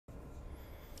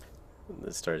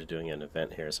started doing an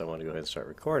event here, so I want to go ahead and start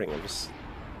recording. I'm just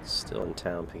still in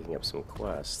town picking up some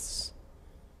quests.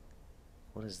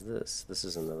 What is this? This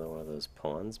is another one of those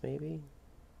pawns, maybe?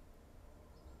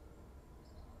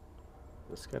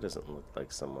 This guy doesn't look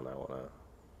like someone I want to...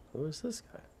 Who is this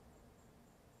guy?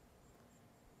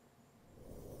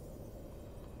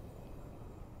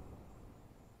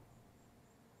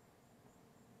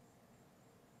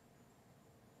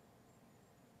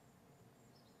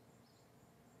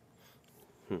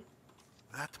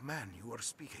 That man you are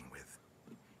speaking with,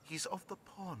 he's of the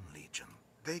Pawn Legion.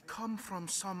 They come from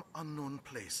some unknown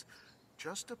place,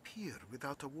 just appear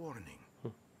without a warning.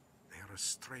 They're a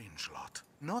strange lot.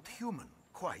 Not human,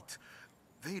 quite.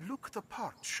 They look the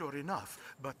part, sure enough,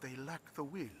 but they lack the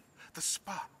will, the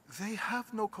spark. They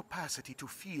have no capacity to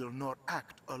feel nor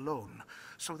act alone,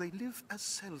 so they live as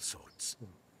sellswords.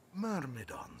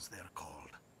 Myrmidons, they're called.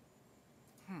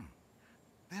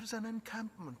 There's an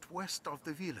encampment west of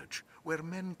the village where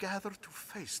men gather to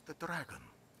face the dragon.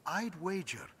 I'd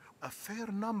wager a fair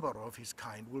number of his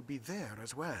kind will be there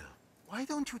as well. Why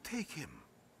don't you take him?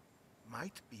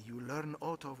 Might be you learn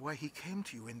aught of why he came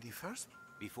to you in the first...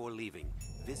 Before leaving,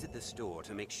 visit the store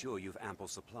to make sure you've ample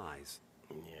supplies.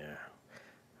 Yeah.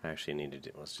 I actually need to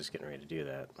do... I was just getting ready to do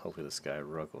that. Hopefully this guy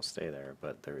Rook will stay there,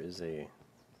 but there is a...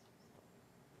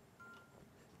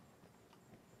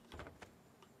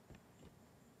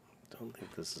 I don't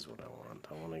think this is what I want.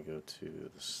 I want to go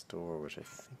to the store, which I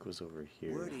think was over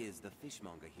here. Word is the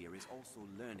fishmonger here is also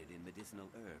learned in medicinal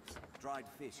herbs. Dried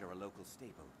fish are a local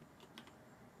staple.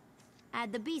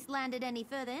 Had the beast landed any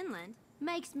further inland,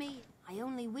 makes me... I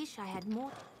only wish I had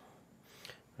more...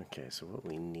 Okay, so what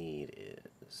we need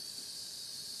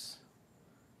is...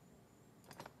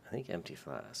 I think empty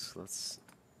flasks. Let's...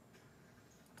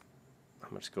 How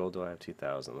much gold do I have?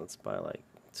 2,000. Let's buy like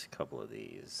a couple of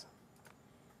these.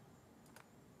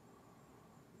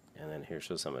 And then here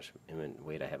shows how much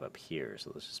weight I have up here,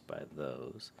 so let's just buy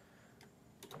those.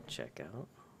 Check out.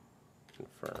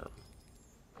 Confirm.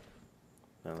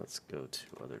 Now let's go to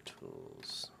other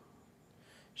tools.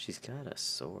 She's got a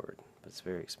sword, but it's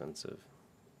very expensive.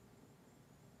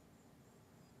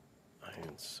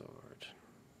 Iron sword.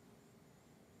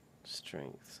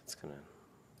 Strength. It's gonna...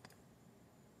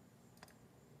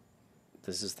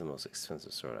 This is the most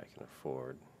expensive sword I can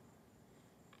afford.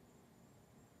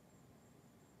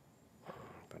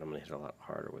 But I'm going to hit a lot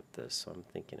harder with this, so I'm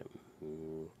thinking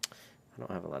I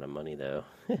don't have a lot of money though.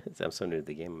 I'm so new to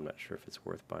the game, I'm not sure if it's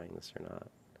worth buying this or not.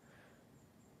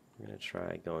 I'm going to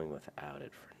try going without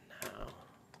it for now.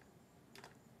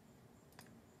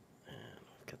 And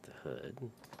we've got the hood.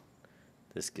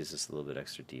 This gives us a little bit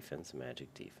extra defense,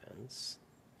 magic defense.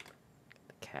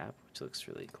 The cap, which looks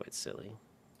really quite silly.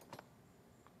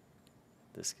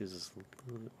 This gives us a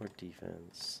little bit more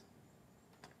defense.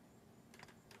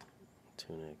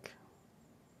 Tunic.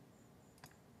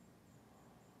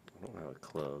 I don't have a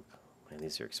cloak. Man,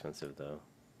 these are expensive though.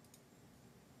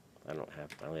 I only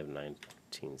have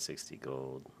 1960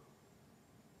 gold.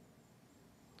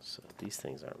 So these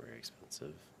things aren't very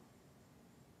expensive.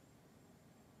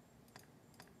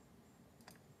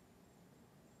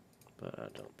 But I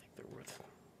don't think they're worth it.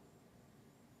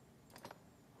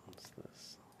 What's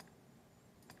this?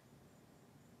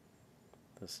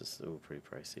 This is pretty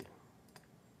pricey.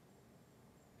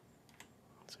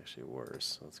 It's actually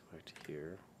worse, so let's go back to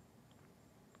here.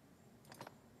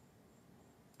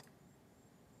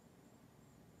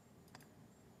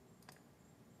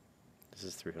 This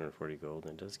is 340 gold,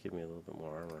 and it does give me a little bit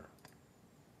more armor.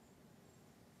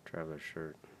 Traveler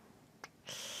shirt.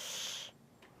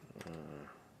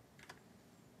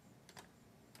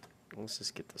 Let's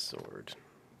just get the sword.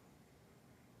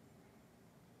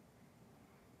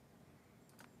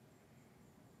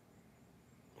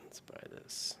 Let's buy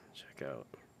this. Check out.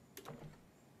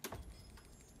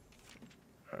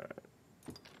 Alright.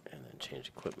 And then change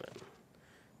equipment.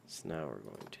 So now we're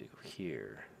going to go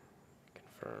here.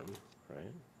 Confirm,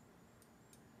 right?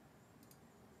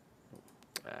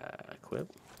 Equip.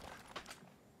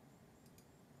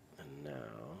 And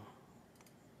now...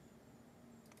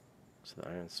 So the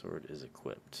iron sword is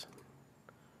equipped.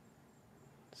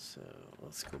 So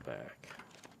let's go back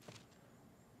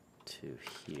to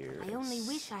here. I only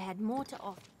wish I had more to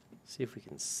offer. See if we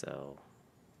can sell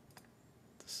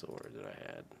the sword that I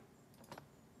had.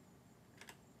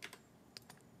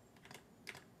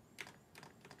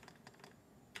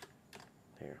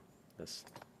 Here, this.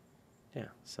 Yeah,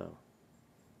 sell.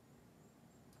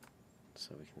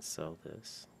 So we can sell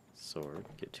this sword,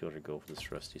 get 200 gold for this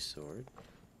rusty sword.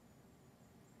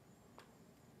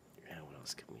 And what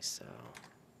else can we sell?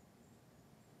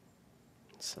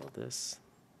 Sell this,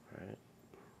 right?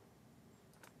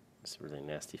 This really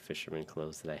nasty fisherman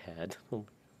clothes that I had. Oh,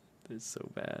 this is so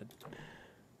bad.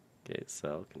 Okay,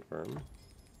 sell, confirm.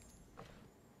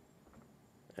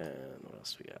 And what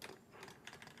else we got?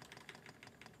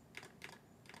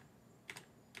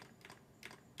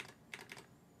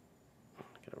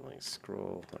 Got a blank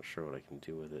scroll. Not sure what I can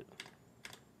do with it.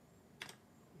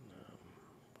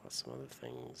 Bought some other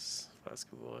things.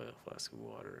 Flask of oil, flask of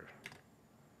water.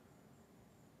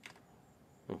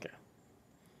 Okay.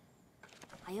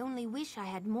 I only wish I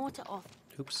had more to offer.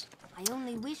 Oops. I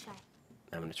only wish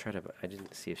I... I'm gonna try to. I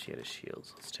didn't see if she had a shield.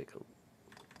 So let's take a.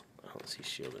 I don't see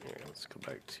shield in here. Let's go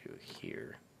back to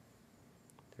here.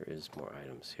 There is more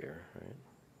items here, right?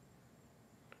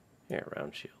 Yeah,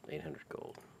 round shield, 800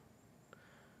 gold.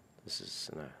 This is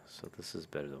so this is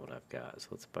better than what I've got. So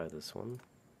let's buy this one.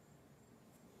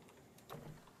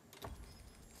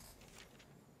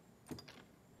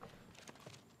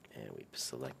 And we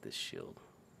select this shield.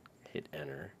 Hit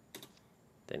enter.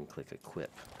 Then click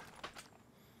equip.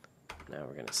 Now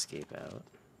we're going to escape out.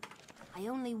 I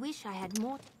only wish I had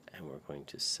more... And we're going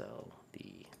to sell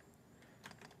the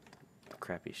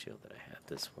crappy shield that I had.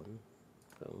 This one.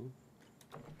 Boom.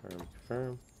 Confirm,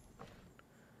 confirm.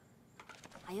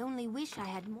 I only wish I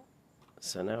had more...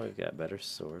 So now we've got better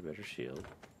sword, better shield.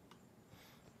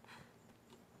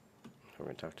 We're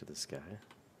going to talk to this guy.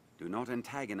 Do not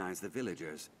antagonize the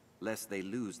villagers, lest they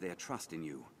lose their trust in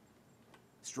you.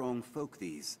 Strong folk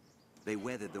these. They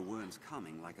weathered the worm's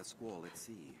coming like a squall at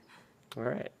sea.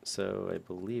 Alright, so I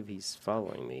believe he's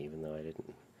following me, even though I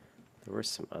didn't... There were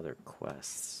some other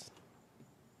quests.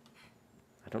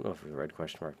 I don't know if the red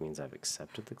question mark means I've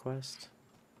accepted the quest.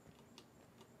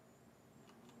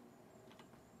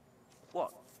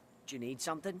 What? Do you need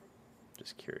something?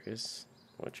 Just curious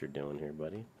what you're doing here,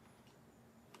 buddy.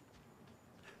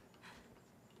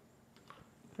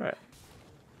 Alright.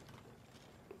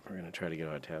 We're gonna try to get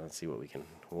out of town and see what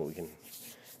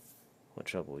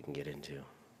trouble we can get into.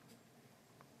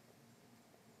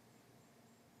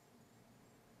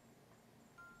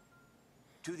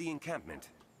 To the encampment.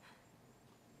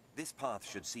 This path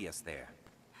should see us there.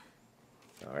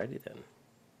 Alrighty then.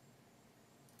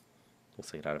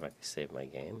 Looks like it automatically saved my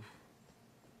game.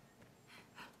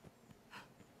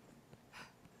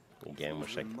 Again,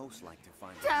 wish I could... Most like to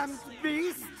find Damn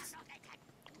beasts!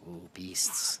 Ooh,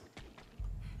 beasts.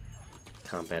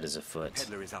 Combat is afoot.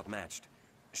 Peddler is outmatched.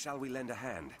 Shall we lend a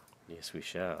hand? Yes, we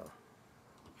shall.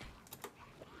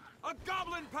 a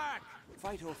goblin pack!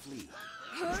 Fight or flee.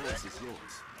 The choice is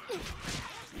yours.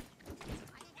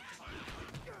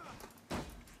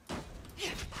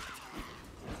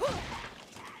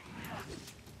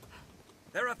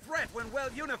 They're a threat when well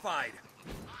unified.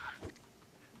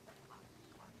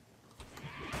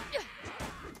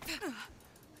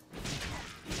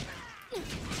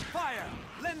 Fire!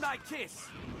 Lend thy kiss!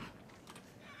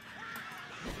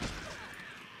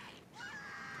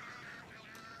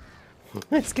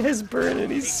 This guy's burning,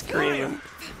 he's screaming.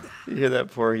 You hear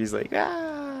that poor, he's like,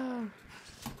 ah!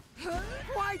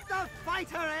 Quite the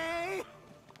fighter, eh?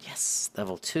 Yes,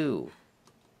 level 2.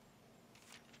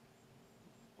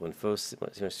 When foes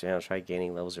try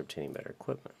gaining levels or obtaining better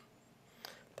equipment.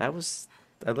 That was,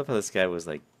 I love how this guy was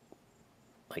like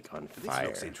on fire.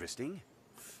 This looks interesting.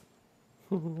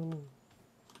 Not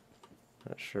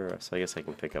sure, so I guess I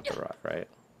can pick up the rock, right?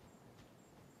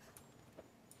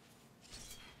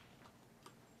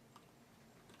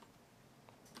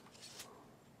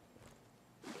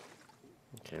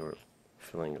 Okay, we're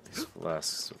filling up these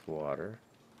flasks with water.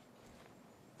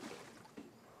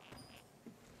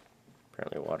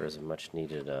 Apparently water is a much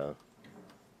needed,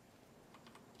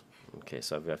 Okay,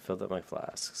 so I've filled up my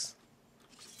flasks.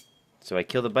 So I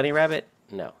kill the bunny rabbit?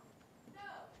 No.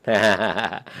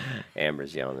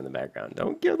 Amber's yelling in the background,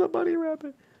 don't kill the bunny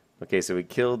rabbit. Okay, so we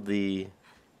killed the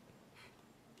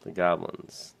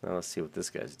goblins. Now let's see what this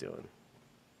guy's doing.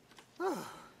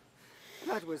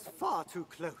 That was far too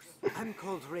close. I'm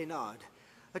called Reynard,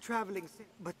 a traveling...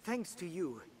 But thanks to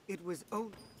you, it was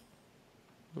only...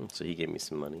 So he gave me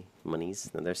some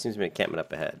monies. Now there seems to be an encampment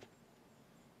up ahead.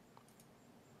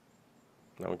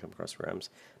 No one come across rams.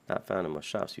 Not found in most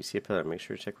shops. If you see a pillar, make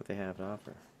sure to check what they have to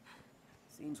offer.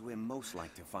 Seems we're most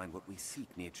like to find what we seek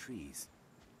near trees.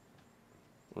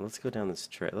 Well, let's go down this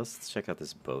trail. Let's check out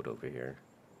this boat over here.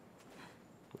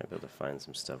 Might be able to find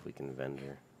some stuff we can vend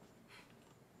here.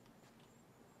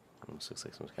 Almost looks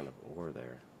like some kind of ore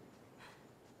there.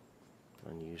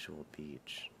 Unusual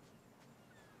beach.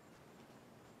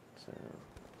 So,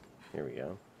 here we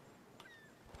go.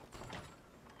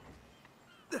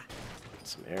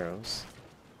 Some arrows.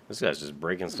 This guy's just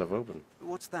breaking stuff open.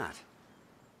 What's that?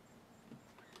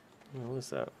 Oh, what is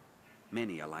that?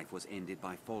 Many a life was ended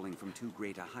by falling from too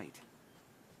great a height.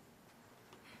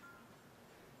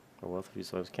 A wealth of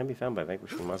resources can be found by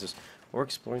vanquishing monsters or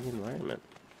exploring the environment.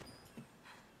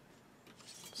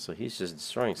 So he's just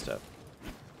destroying stuff.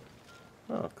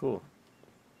 Oh, cool.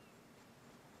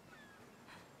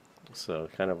 So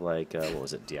kind of like, what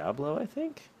was it, Diablo, I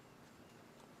think?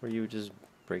 Where you would just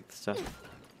break the stuff.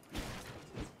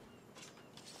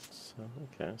 So,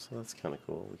 okay, so that's kind of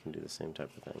cool. We can do the same type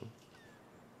of thing.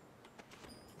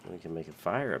 We can make a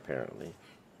fire, apparently.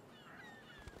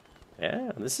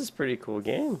 Yeah, this is a pretty cool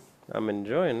game. I'm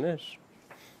enjoying this.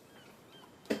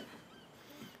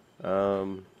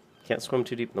 Can't swim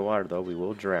too deep in the water, though. We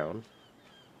will drown.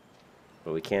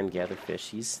 But we can gather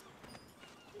fishies.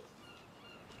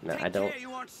 No, I don't. Take care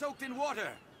you aren't soaked in water.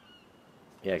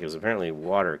 Yeah, because apparently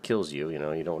water kills you. You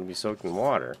know, you don't want to be soaked in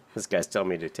water. This guy's telling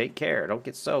me to take care. Don't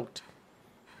get soaked.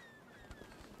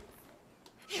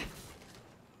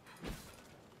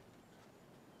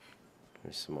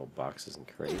 There's some old boxes and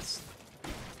crates.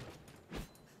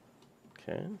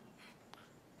 Okay.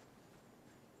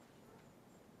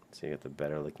 So you got the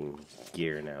better looking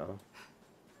gear now.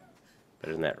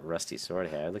 Better than that rusty sword I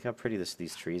had. Look how pretty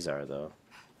these trees are, though.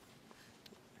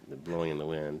 They're blowing in the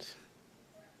wind.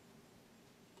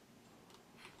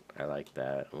 I like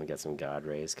that. And we got some god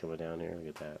rays coming down here. Look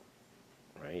at that.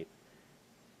 Right.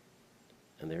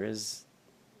 And there is...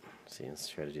 See, let's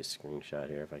try to do a screenshot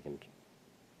here if I can